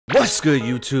What's good,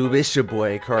 YouTube? It's your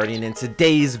boy Cardi, and in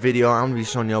today's video I'm gonna be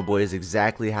showing y'all boys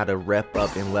exactly how to rep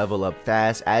up and level up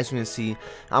fast. As you can see,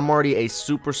 I'm already a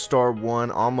superstar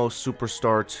 1, almost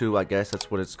superstar 2, I guess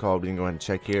that's what it's called. We can go ahead and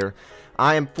check here.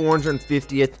 I am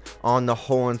 450th on the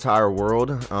whole entire world.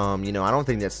 You know, I don't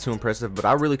think that's too impressive, but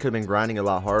I really could have been grinding a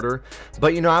lot harder.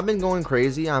 But you know, I've been going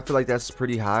crazy. I feel like that's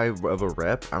pretty high of a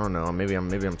rep. I don't know, maybe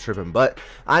I'm tripping, but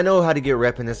I know how to get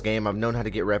rep in this game. I've known how to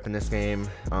get rep in this game.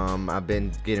 I've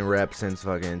been getting rep since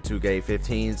fucking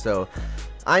 2K15, so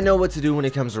I know what to do when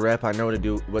it comes to rep. I know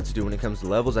what to do when it comes to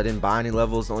levels. I didn't buy any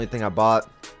levels. The only thing I bought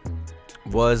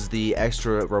was the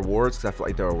extra rewards because I feel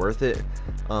like they were worth it.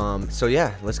 So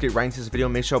yeah, let's get right into this video.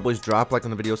 Make sure y'all boys drop a like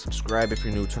on the video, subscribe if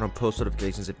you're new, turn on post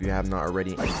notifications if you have not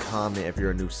already, and comment if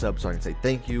you're a new sub so I can say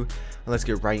thank you. And let's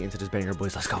get right into this banger,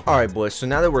 boys. Let's go. Alright, boys, so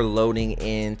now that we're loading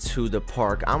into the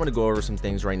park, I'm gonna go over some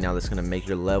things right now that's gonna make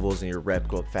your levels and your rep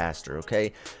go up faster,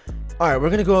 okay? Alright, we're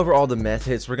gonna go over all the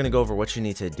methods, we're gonna go over what you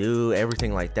need to do,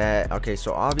 everything like that. Okay,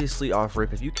 so obviously off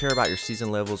rip, if you care about your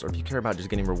season levels or if you care about just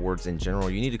getting rewards in general,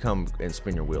 you need to come and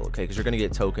spin your wheel, okay? Because you're gonna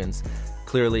get tokens.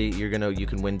 Clearly you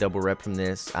can win double rep from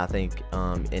this, I think,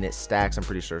 and it stacks, I'm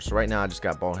pretty sure. So right now I just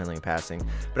got ball handling and passing,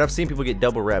 but I've seen people get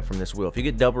double rep from this wheel. If you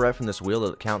get double rep from this wheel,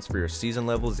 it counts for your season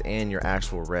levels and your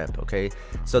actual rep, okay?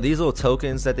 So these little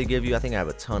tokens that they give you, I think I have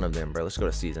a ton of them, bro. Let's go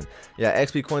to season. Yeah,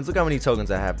 XP coins, look how many tokens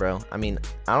I have, bro. I mean,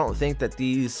 I don't think that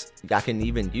I can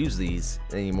even use these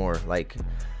anymore. Like,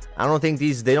 I don't think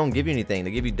they don't give you anything.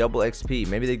 They give you double XP.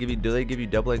 Maybe they give you, do they give you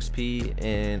double XP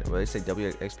and, well, they say double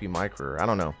XP mycareer. I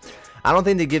don't know. I don't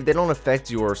think they don't affect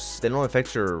your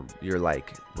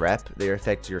like rep. They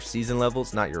affect your season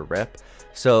levels, not your rep.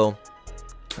 So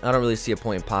I don't really see a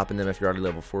point in popping them if you're already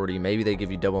level 40. Maybe they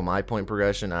give you double my point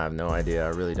progression. I have no idea. I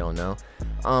really don't know.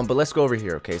 But let's go over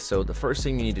here. Okay, so the first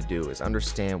thing you need to do is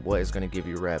understand what is going to give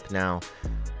you rep. Now,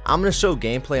 I'm going to show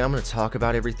gameplay. I'm going to talk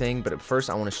about everything, but first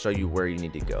I want to show you where you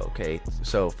need to go, okay?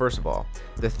 So first of all,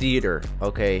 the theater,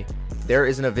 okay? There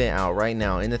is an event out right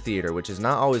now in the theater, which is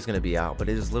not always going to be out, but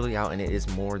it is literally out and it is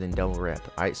more than double rep.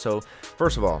 All right, so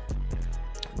first of all,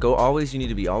 you need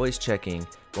to be always checking.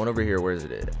 Going over here, where's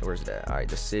it at? Where's it at? All right,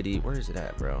 the city, where is it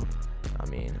at, bro? I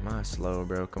mean, am I slow,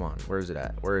 bro? Come on, where is it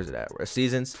at? Where is it at?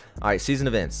 Seasons. All right, season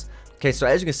events. Okay, so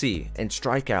as you can see in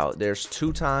strikeout, there's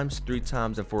 2 times, 3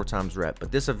 times, and 4 times rep.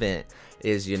 But this event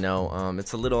is, you know,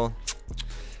 it's a little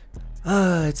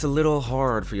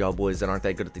hard for y'all boys that aren't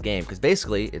that good at the game, because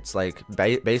basically it's like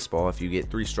baseball. If you get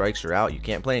 3 strikes, you're out. You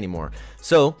can't play anymore.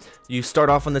 So you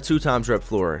start off on the 2 times rep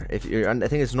floor. I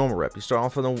think it's normal rep. You start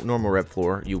off on the normal rep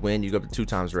floor. You win, you go up to 2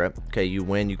 times rep. Okay, you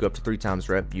win, you go up to 3 times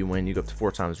rep. You win, you go up to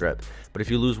 4 times rep. But if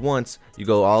you lose once, you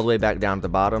go all the way back down to the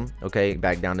bottom. Okay,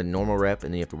 back down to normal rep,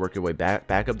 and then you have to work your way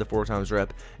back up to 4 times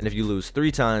rep. And if you lose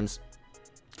 3 times,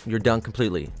 you're done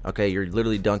completely. Okay, you're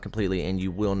literally done completely, and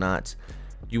you will not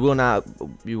be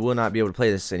able to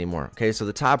play this anymore. Okay, so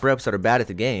the top reps that are bad at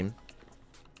the game,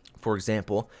 for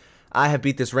example, I have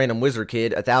beat this random wizard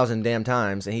kid 1,000 damn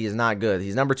times, and he is not good.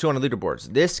 He's number 2 on the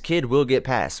leaderboards. This kid will get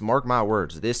passed. Mark my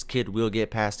words. This kid will get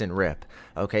passed in rep.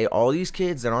 Okay, all these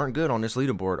kids that aren't good on this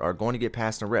leaderboard are going to get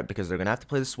passed in rep because they're going to have to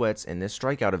play the sweats in this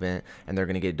strikeout event, and they're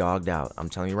going to get dogged out. I'm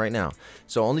telling you right now.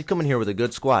 So only come in here with a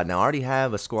good squad. Now, I already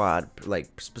have a squad,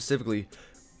 like, specifically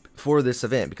for this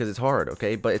event because it's hard,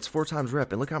 okay? But it's 4 times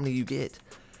rep, and look how many you get.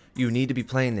 You need to be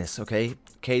playing this, okay?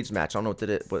 Cage match. I don't know what did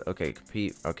it, but okay,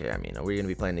 compete. Okay, I mean, we're gonna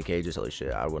be playing the cages. Holy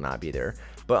shit, I will not be there.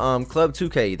 But Club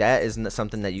 2K, that is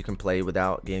something that you can play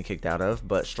without getting kicked out of.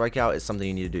 But strikeout is something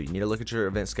you need to do. You need to look at your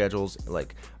event schedules.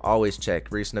 Like, always check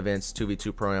recent events.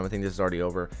 2v2 pro-am. I think this is already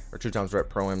over, or 2 times rep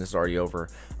pro-am. This is already over.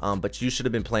 But you should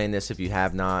have been playing this if you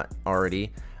have not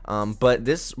already. But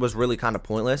this was really kind of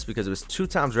pointless because it was 2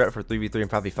 times rep for 3v3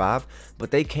 and 5v5, but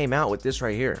they came out with this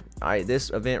right here. All right, this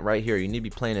event right here, you need to be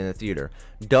playing in the theater.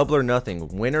 Double or nothing.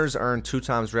 Winners earn 2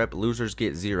 times rep, losers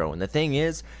get 0. And the thing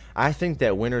is, I think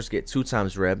that winners get 2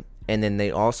 times rep, and then they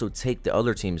also take the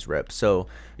other team's rep. So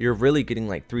you're really getting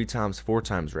like 3 times, 4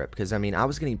 times rep. Because I mean, I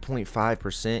was getting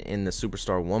 0.5% in the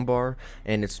Superstar 1 bar,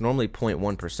 and it's normally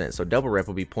 0.1%. So double rep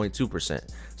will be 0.2%.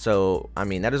 So I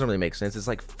mean, that doesn't really make sense. It's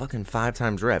like fucking 5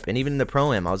 times rep. And even in the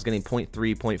Pro-Am, I was getting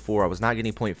 0.3, 0.4. I was not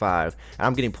getting 0.5. And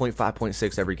I'm getting 0.5,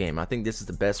 0.6 every game. I think this is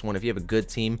the best one. If you have a good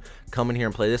team, come in here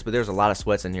and play this. But there's a lot of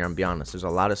sweats in here, I'm gonna be honest. There's a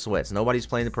lot of sweats. Nobody's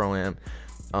playing the Pro-Am.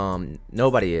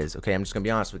 Nobody is. Okay, I'm just gonna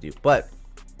be honest with you. But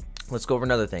let's go over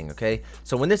another thing, okay?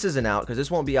 So when this isn't out, because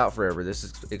this won't be out forever,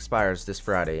 expires this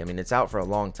Friday. I mean, it's out for a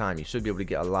long time. You should be able to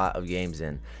get a lot of games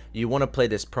in. You want to play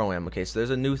this Pro-Am, okay? So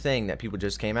there's a new thing that people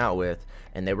just came out with,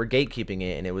 and they were gatekeeping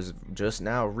it, and it was just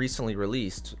now recently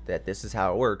released that this is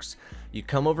how it works. you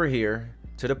come over here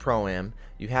to the Pro-Am.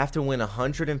 You have to win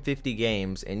 150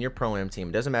 games in your Pro-Am team.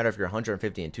 It doesn't matter if you're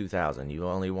 150 in 2000. You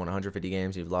only won 150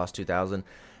 games. You've lost 2000.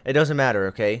 It doesn't matter,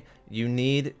 okay? You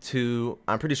need to.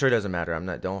 I'm pretty sure it doesn't matter.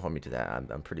 Don't hold me to that.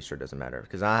 I'm pretty sure it doesn't matter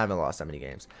because I haven't lost that many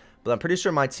games. But I'm pretty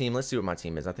sure my team. Let's see what my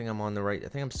team is. I think I'm on the right. I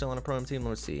think I'm still on a Pro-Am team.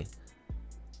 Let's see.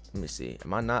 Let me see.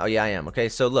 Am I not? Oh yeah, I am. Okay,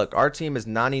 so look, our team is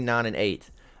 99-8.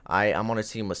 I'm on a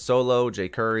team with Solo, Jay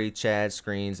Curry, Chad,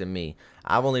 Screens, and me.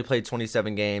 I've only played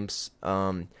 27 games.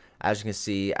 As you can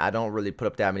see, I don't really put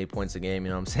up that many points a game.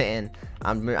 You know what I'm saying?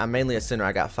 I'm mainly a center.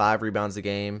 I got 5 rebounds a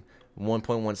game,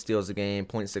 1.1 steals a game,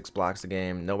 0.6 blocks a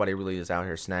game. Nobody really is out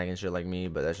here snagging shit like me,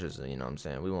 but that's just, you know what I'm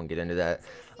saying. We won't get into that.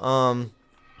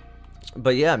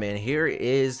 But yeah, man, here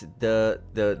is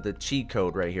the cheat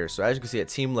code right here. So as you can see, at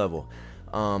team level,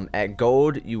 at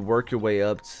gold, you work your way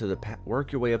up to the power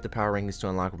rankings to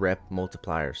unlock rep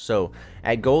multipliers. So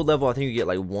at gold level, I think you get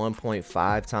like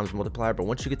 1.5 times multiplier, but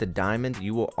once you get to diamond,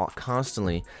 you will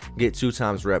constantly get 2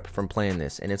 times rep from playing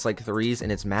this, and it's like 3s,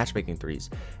 and it's matchmaking 3s.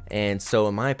 And so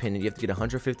in my opinion, you have to get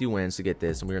 150 wins to get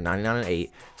this, and we were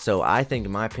 99-8. So I think,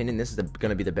 in my opinion, this is going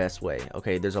to be the best way.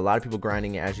 Okay, there's a lot of people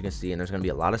grinding it, as you can see, and there's going to be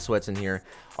a lot of sweats in here.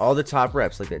 All the top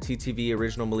reps, like that TTV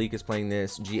original Malik is playing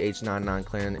this, GH99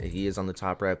 Clan, he is on the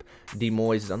top rep, D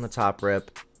Moyes is on the top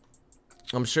rep.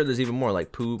 I'm sure there's even more,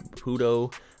 like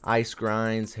Pudo, Ice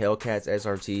Grinds, Hellcats,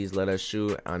 SRTs, Let Us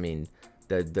Shoot. I mean,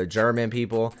 the German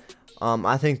people.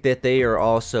 I think that they are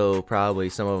also probably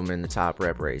some of them in the top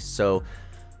rep race. So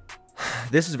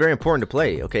this is very important to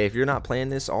play. Okay, if you're not playing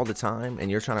this all the time and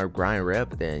you're trying to grind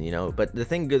rep, then you know. But the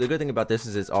good thing about this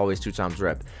is it's always 2 times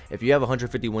rep. If you have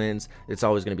 150 wins, it's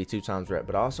always going to be 2 times rep.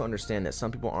 But I also understand that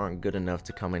some people aren't good enough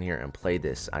to come in here and play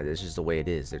this. It's just the way it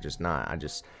is. They're just not.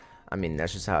 I mean,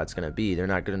 that's just how it's going to be. They're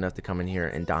not good enough to come in here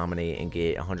and dominate and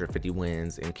get 150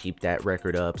 wins and keep that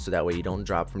record up, so that way you don't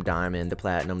drop from diamond to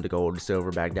platinum to gold to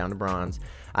silver back down to bronze.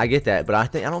 I get that, but I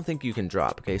don't think you can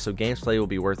drop. Okay, so games played will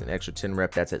be worth an extra 10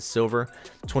 rep. That's at silver,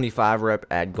 25 rep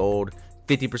at gold,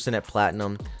 50% at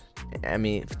platinum. I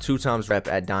mean, 2 times rep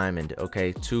at diamond.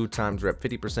 Okay, 2 times rep,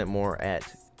 50% more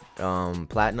at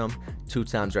platinum, 2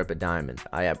 times rep at diamond.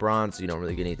 At bronze, you don't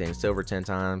really get anything. Silver 10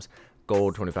 times,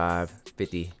 gold 25,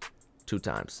 50. 2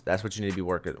 times. That's what you need to be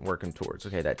working towards.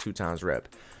 Okay, that 2 times rep.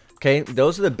 Okay,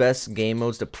 those are the best game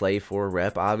modes to play for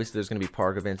rep. Obviously, there's going to be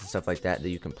park events and stuff like that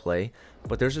you can play,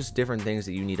 but there's just different things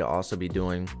that you need to also be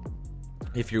doing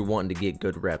if you're wanting to get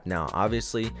good rep. Now,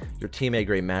 obviously, your teammate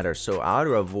grade matters, so I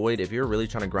would avoid, if you're really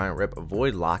trying to grind rep,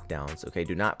 avoid lockdowns. Okay,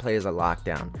 do not play as a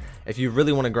lockdown. If you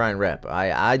really want to grind rep,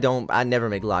 I never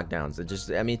make lockdowns. It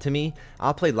just, I mean, to me,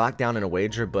 I'll play lockdown in a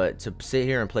wager, but to sit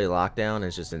here and play lockdown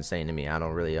is just insane to me. I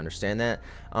don't really understand that.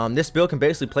 This build can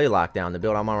basically play lockdown. The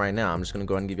build I'm on right now, I'm just gonna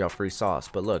go ahead and give y'all free sauce.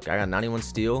 But look, I got 91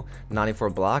 steal, 94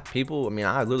 block. People, I mean,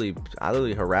 I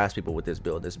literally harass people with this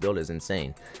build. This build is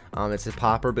insane. It's a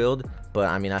popper build, but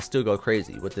I mean, I still go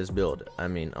crazy with this build. I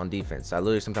mean, on defense, I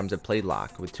literally sometimes have played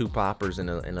lock with 2 poppers and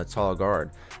a tall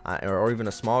guard, or even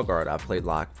a small guard. I played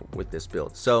lock with this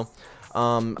build. So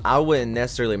I wouldn't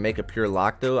necessarily make a pure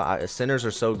lock though. Centers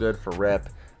are so good for rep.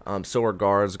 So are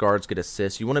guards. Guards get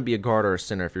assists. You want to be a guard or a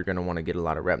center if you're going to want to get a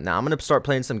lot of rep. Now I'm going to start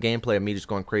playing some gameplay of me just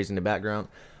going crazy in the background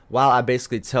while I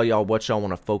basically tell y'all what y'all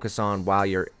want to focus on while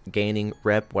you're gaining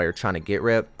rep, while you're trying to get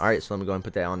rep. Alright, so let me go ahead and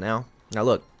put that on now. Now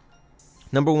look,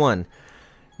 number 1,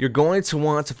 you're going to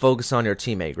want to focus on your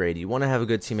teammate grade. You want to have a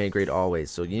good teammate grade always.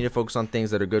 So you need to focus on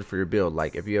things that are good for your build.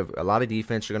 Like if you have a lot of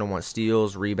defense, you're going to want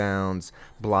steals, rebounds,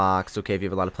 blocks. Okay, if you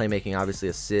have a lot of playmaking, obviously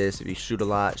assists. If you shoot a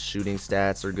lot, shooting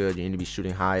stats are good. You need to be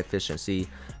shooting high efficiency.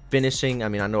 Finishing, I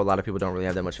mean, I know a lot of people don't really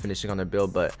have that much finishing on their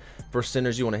build, but for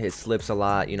centers, you want to hit slips a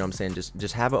lot. You know what I'm saying?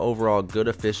 Just have an overall good,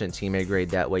 efficient teammate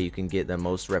grade. That way you can get the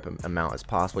most rep amount as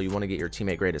possible. You want to get your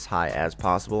teammate grade as high as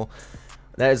possible.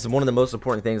 That is one of the most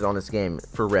important things on this game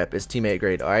for rep, is teammate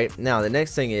grade. Alright, now the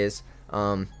next thing is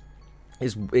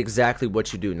exactly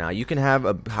what you do. Now you can have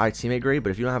a high teammate grade,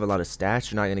 but if you don't have a lot of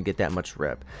stats, you're not going to get that much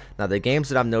rep. Now the games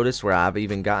that I've noticed where I've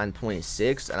even gotten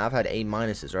 0.6 and I've had A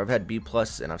minuses, or I've had B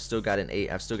plus and I've still got an 8,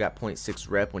 I've still got 0.6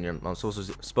 rep when I'm supposed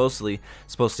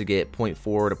to get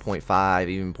 0.4 to 0.5,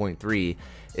 even 0.3,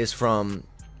 is from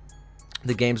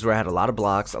the games where I had a lot of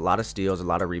blocks, a lot of steals, a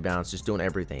lot of rebounds, just doing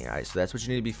everything. Alright, so that's what you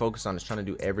need to be focused on, is trying to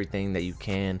do everything that you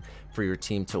can for your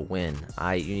team to win.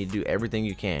 Alright, you need to do everything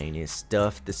you can. You need to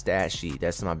stuff the stat sheet.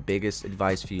 That's my biggest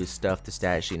advice for you, is stuff the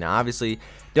stat sheet. Now obviously,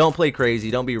 don't play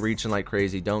crazy, don't be reaching like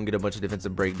crazy, don't get a bunch of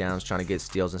defensive breakdowns trying to get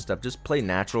steals and stuff. Just play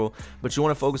natural, but you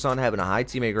want to focus on having a high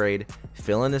teammate grade,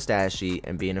 filling the stat sheet,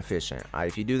 and being efficient. Alright,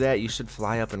 if you do that, you should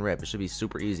fly up in rep. It should be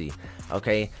super easy.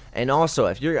 Okay, and also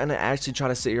if you're gonna actually try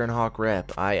to sit here and hawk rep,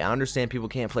 rep. I understand people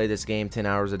can't play this game 10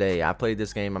 hours a day. I played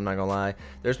this game, I'm not gonna lie.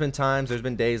 There's been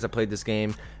days I played this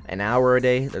game an hour a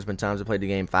day. There's been times I played the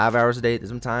game 5 hours a day.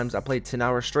 There's been times I played 10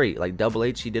 hours straight. Like Double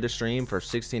H, he did a stream for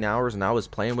 16 hours and I was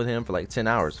playing with him for like 10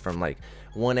 hours from like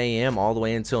 1 a.m. all the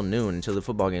way until noon, until the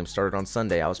football game started on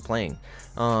Sunday. I was playing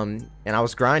and I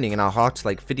was grinding, and I hawked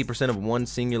like 50% of one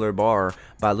singular bar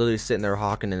by literally sitting there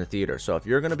hawking in the theater. So if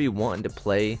you're gonna be wanting to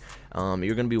play,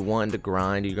 you're gonna be wanting to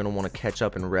grind, you're gonna want to catch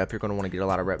up and rep, you're gonna want to get a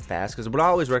lot of rep fast, because what I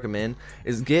always recommend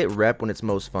is get rep when it's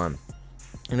most fun.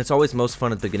 And it's always most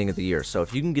fun at the beginning of the year. So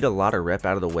if you can get a lot of rep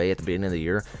out of the way at the beginning of the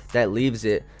year, that leaves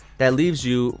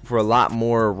you for a lot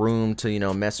more room to, you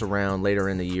know, mess around later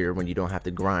in the year when you don't have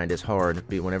to grind as hard,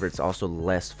 whenever it's also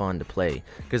less fun to play.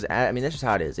 Because I mean, that's just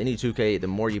how it is. Any 2K, the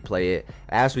more you play it,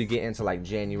 as we get into like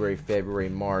January, February,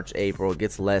 March, April, it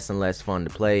gets less and less fun to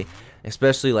play.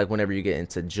 Especially like whenever you get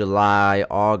into July,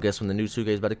 August, when the new 2K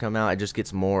is about to come out, it just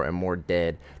gets more and more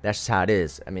dead. That's just how it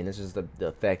is. I mean, this is the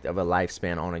effect of a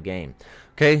lifespan on a game.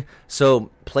 Okay, so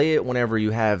play it whenever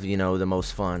you have, you know, the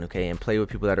most fun. Okay, and play with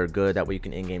people that are good. That way you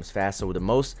can end games fast. So the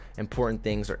most important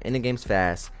things are ending games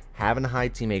fast, having a high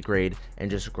teammate grade, and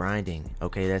just grinding.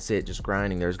 Okay, that's it, just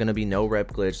grinding. There's gonna be no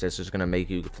rep glitch that's just gonna make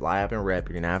you fly up and rep.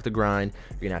 You're gonna have to grind.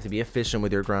 You're gonna have to be efficient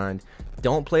with your grind.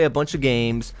 Don't play a bunch of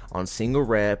games on single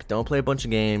rep. Don't play a bunch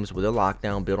of games with a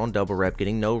lockdown built on double rep,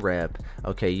 getting no rep.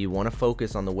 Okay, you want to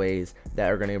focus on the ways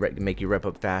that are going to make you rep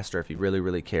up faster if you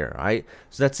really care. All right,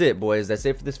 so that's it, boys. That's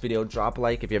it for this video. Drop a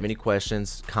like if you have any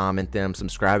questions, comment them,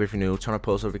 subscribe if you're new, turn on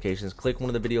post notifications, click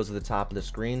one of the videos at the top of the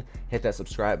screen, hit that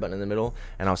subscribe button in the middle,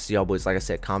 and I'll see y'all boys. Like I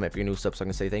said, comment if you're new, sub so I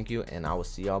can say thank you, and I will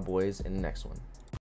see y'all boys in the next one.